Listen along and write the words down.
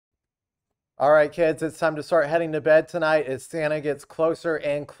All right, kids, it's time to start heading to bed tonight as Santa gets closer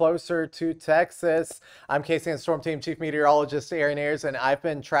and closer to Texas. I'm KSAN Storm Team Chief Meteorologist Aaron Ayers, and I've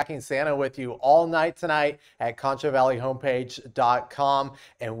been tracking Santa with you all night tonight at ConchoValleyHomepage.com.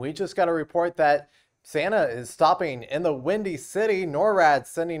 And we just got a report that Santa is stopping in the Windy City. NORAD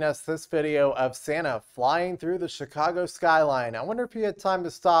sending us this video of Santa flying through the Chicago skyline. I wonder if he had time to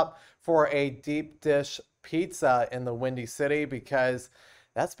stop for a deep dish pizza in the Windy City, because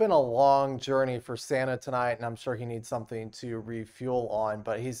that's been a long journey for Santa tonight, and I'm sure he needs something to refuel on.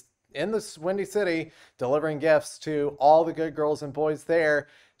 But he's in this Windy City delivering gifts to all the good girls and boys there.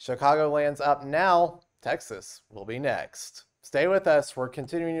 Chicagoland's up now. Texas will be next. Stay with us. We're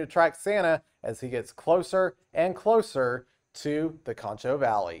continuing to track Santa as he gets closer and closer to the Concho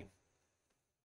Valley.